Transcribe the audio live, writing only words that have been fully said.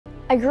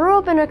I grew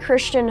up in a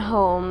Christian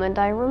home, and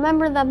I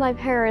remember that my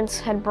parents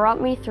had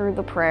brought me through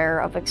the prayer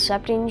of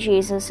accepting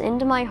Jesus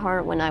into my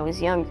heart when I was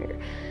younger,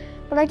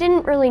 but I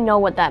didn't really know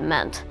what that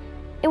meant.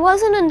 It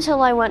wasn't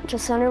until I went to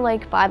Center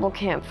Lake Bible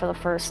Camp for the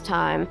first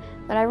time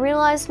that I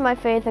realized my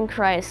faith in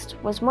Christ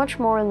was much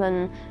more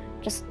than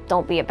just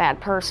don't be a bad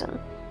person.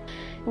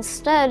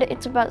 Instead,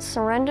 it's about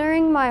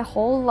surrendering my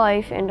whole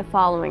life into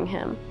following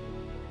Him.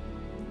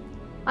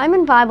 I'm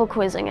in Bible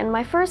quizzing, and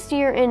my first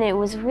year in it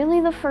was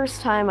really the first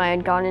time I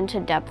had gone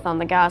into depth on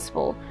the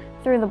gospel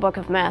through the book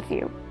of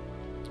Matthew.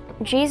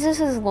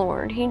 Jesus is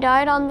Lord. He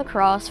died on the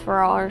cross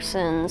for all our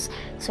sins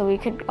so we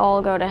could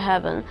all go to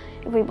heaven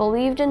if we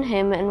believed in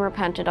Him and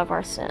repented of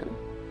our sin.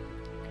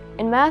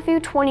 In Matthew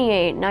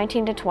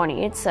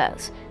 28:19-20, it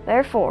says,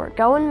 "Therefore,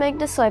 go and make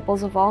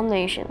disciples of all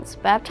nations,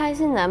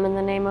 baptizing them in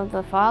the name of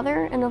the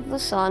Father, and of the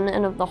Son,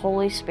 and of the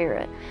Holy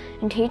Spirit,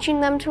 and teaching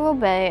them to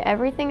obey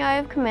everything I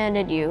have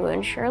commanded you,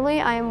 and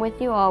surely I am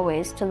with you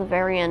always to the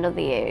very end of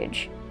the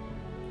age."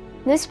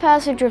 This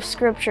passage of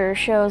Scripture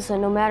shows that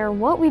no matter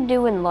what we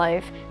do in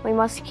life, we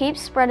must keep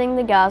spreading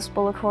the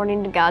gospel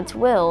according to God's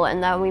will,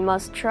 and that we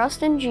must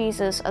trust in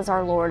Jesus as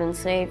our Lord and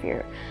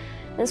Savior.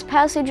 This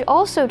passage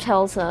also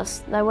tells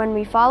us that when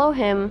we follow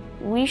Him,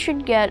 we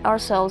should get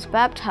ourselves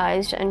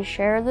baptized and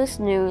share this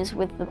news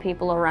with the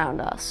people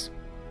around us.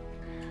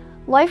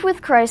 Life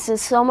with Christ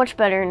is so much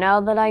better now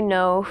that I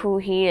know who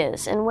He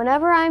is, and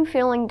whenever I'm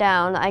feeling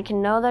down, I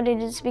can know that it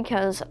is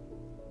because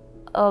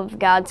of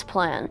God's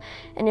plan,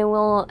 and it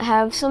will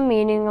have some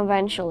meaning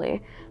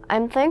eventually.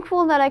 I'm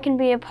thankful that I can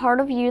be a part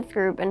of youth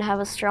group and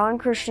have a strong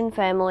Christian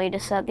family to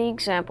set the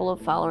example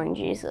of following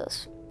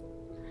Jesus.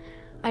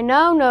 I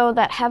now know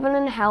that heaven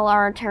and hell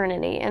are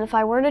eternity, and if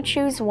I were to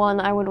choose one,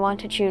 I would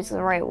want to choose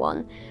the right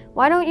one.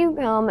 Why don't you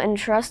come and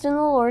trust in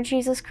the Lord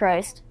Jesus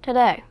Christ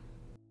today?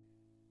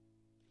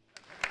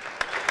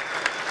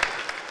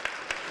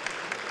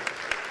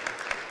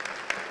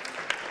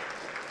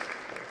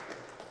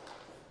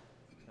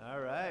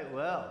 All right,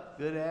 well,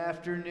 good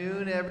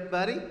afternoon,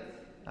 everybody.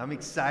 I'm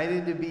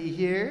excited to be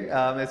here.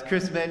 As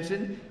Chris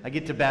mentioned, I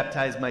get to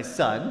baptize my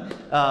son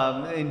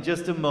in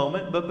just a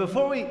moment. But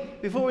before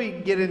we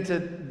get into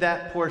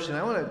that portion,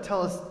 I want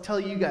to tell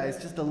you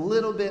guys just a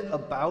little bit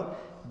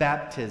about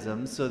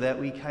baptism so that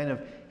we kind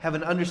of have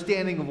an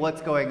understanding of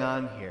what's going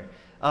on here.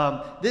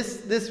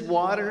 This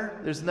water,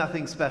 there's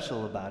nothing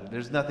special about it.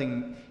 There's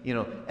nothing,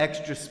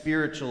 extra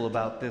spiritual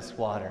about this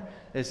water.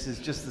 This is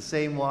just the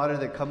same water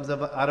that comes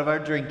out of our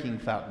drinking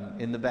fountain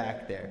in the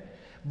back there.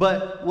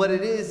 But what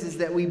it is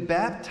that we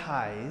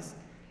baptize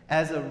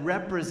as a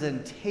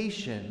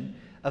representation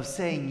of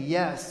saying,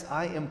 yes,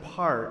 I am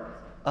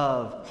part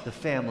of the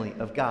family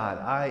of God.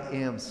 I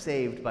am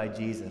saved by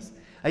Jesus.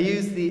 I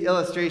use the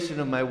illustration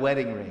of my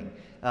wedding ring.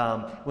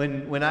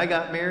 When I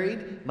got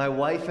married, my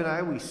wife and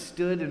I, we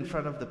stood in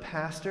front of the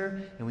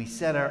pastor and we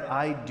said our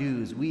I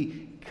do's.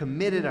 We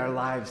committed our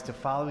lives to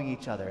following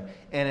each other.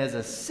 And as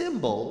a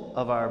symbol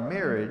of our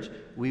marriage,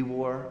 we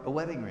wore a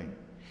wedding ring.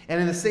 And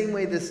in the same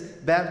way, this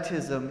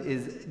baptism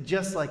is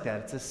just like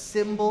that. It's a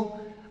symbol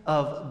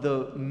of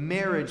the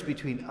marriage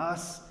between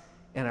us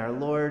and our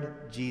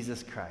Lord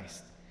Jesus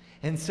Christ.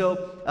 And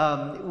so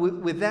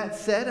with that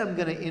said, I'm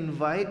going to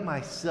invite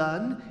my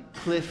son,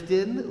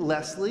 Clifton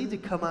Leslie, to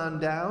come on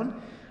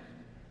down.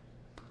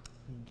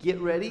 Get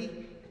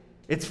ready.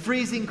 It's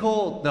freezing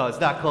cold. No,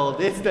 it's not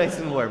cold. It's nice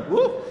and warm.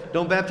 Woo!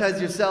 Don't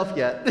baptize yourself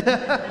yet.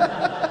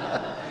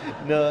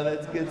 No,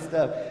 that's good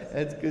stuff.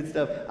 That's good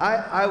stuff.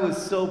 I was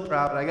so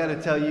proud. I got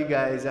to tell you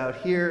guys out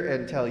here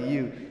and tell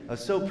you, I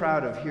was so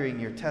proud of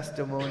hearing your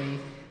testimony.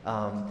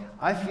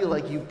 I feel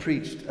like you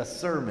preached a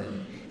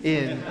sermon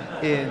in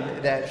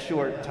that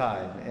short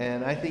time.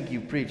 And I think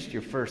you preached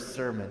your first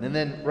sermon. And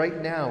then right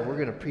now, we're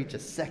going to preach a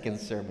second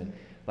sermon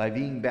by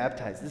being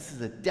baptized. This is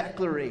a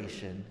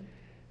declaration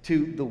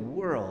to the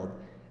world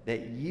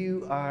that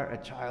you are a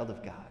child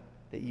of God,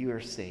 that you are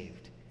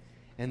saved.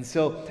 And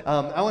so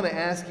I want to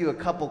ask you a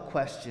couple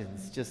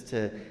questions just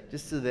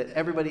so that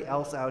everybody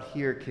else out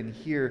here can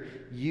hear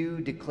you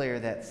declare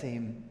that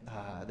same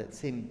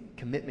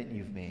commitment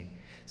you've made.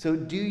 So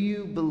do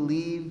you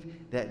believe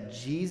that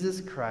Jesus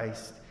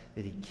Christ,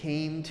 that He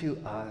came to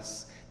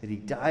us, that He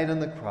died on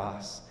the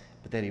cross,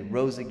 but that He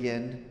rose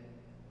again?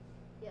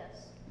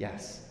 Yes.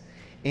 Yes.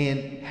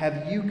 And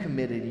have you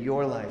committed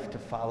your life to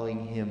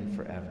following Him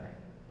forever?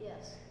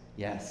 Yes.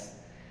 Yes.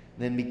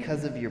 Then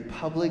because of your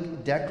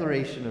public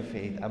declaration of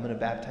faith, I'm going to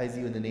baptize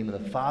you in the name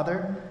of the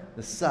Father,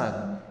 the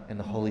Son, and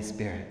the Holy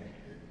Spirit.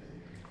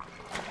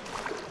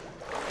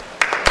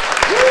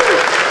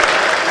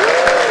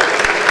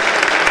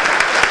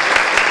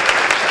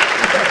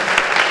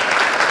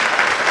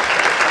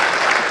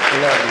 I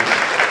love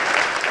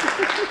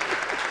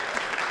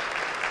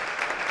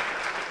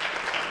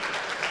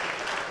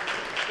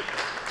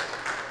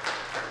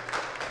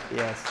you.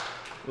 Yes.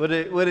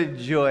 What a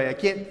joy. I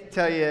can't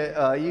tell you,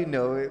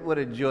 what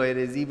a joy it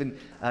is, even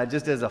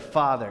just as a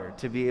father,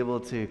 to be able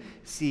to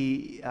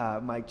see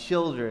my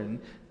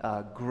children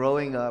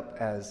growing up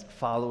as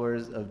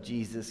followers of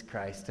Jesus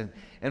Christ.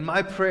 And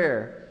my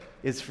prayer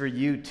is for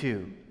you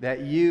too,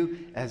 that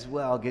you as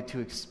well get to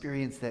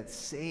experience that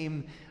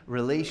same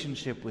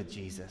relationship with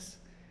Jesus.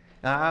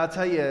 Now, I'll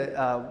tell you,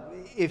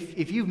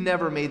 if you've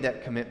never made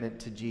that commitment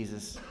to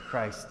Jesus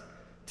Christ,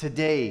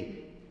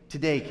 today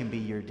can be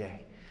your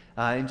day.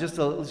 In just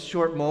a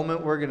short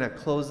moment, we're going to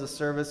close the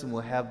service and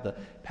we'll have the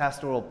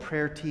pastoral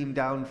prayer team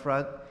down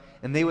front.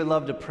 And they would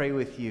love to pray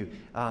with you,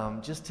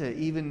 just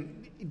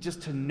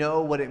to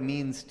know what it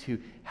means to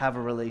have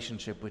a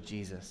relationship with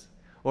Jesus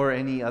or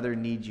any other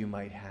need you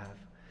might have.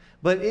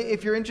 But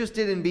if you're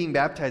interested in being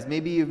baptized,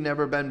 maybe you've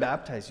never been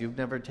baptized, you've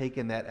never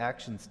taken that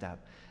action step.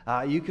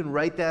 You can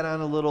write that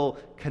on a little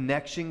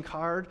connection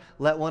card.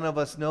 Let one of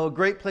us know. A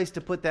great place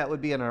to put that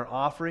would be in our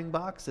offering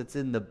box. It's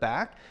in the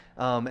back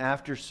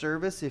after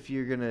service. If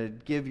you're going to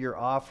give your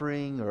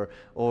offering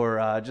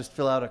or just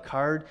fill out a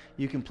card,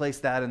 you can place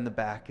that in the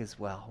back as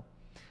well.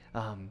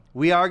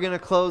 We are going to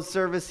close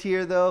service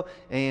here, though,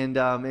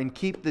 and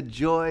keep the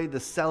joy, the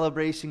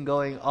celebration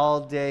going all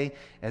day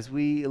as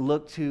we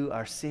look to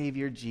our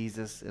Savior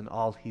Jesus and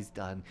all He's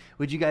done.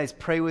 Would you guys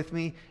pray with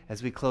me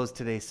as we close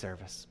today's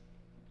service?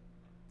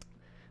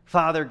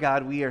 Father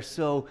God, we are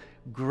so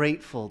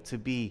grateful to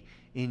be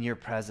in your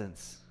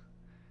presence.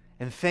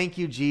 And thank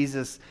you,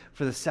 Jesus,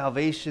 for the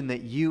salvation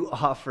that you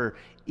offer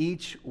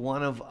each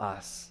one of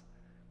us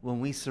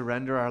when we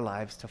surrender our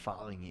lives to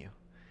following you.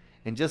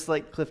 And just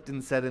like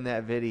Clifton said in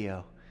that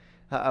video,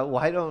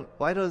 why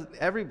does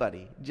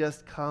everybody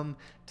just come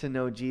to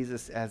know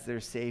Jesus as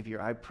their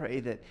Savior? I pray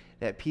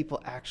that people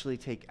actually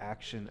take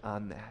action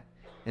on that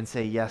and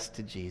say yes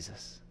to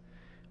Jesus.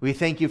 We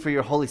thank you for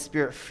your Holy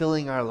Spirit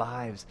filling our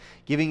lives,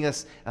 giving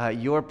us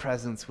your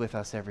presence with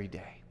us every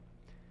day.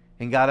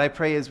 And God, I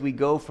pray as we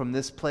go from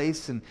this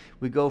place and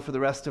we go for the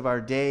rest of our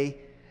day,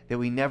 that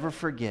we never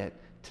forget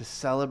to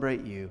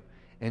celebrate you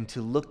and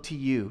to look to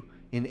you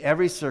in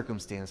every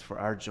circumstance for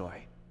our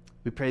joy.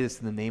 We pray this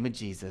in the name of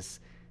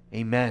Jesus.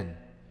 Amen.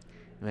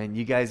 Amen.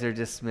 You guys are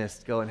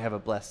dismissed. Go and have a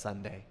blessed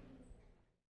Sunday.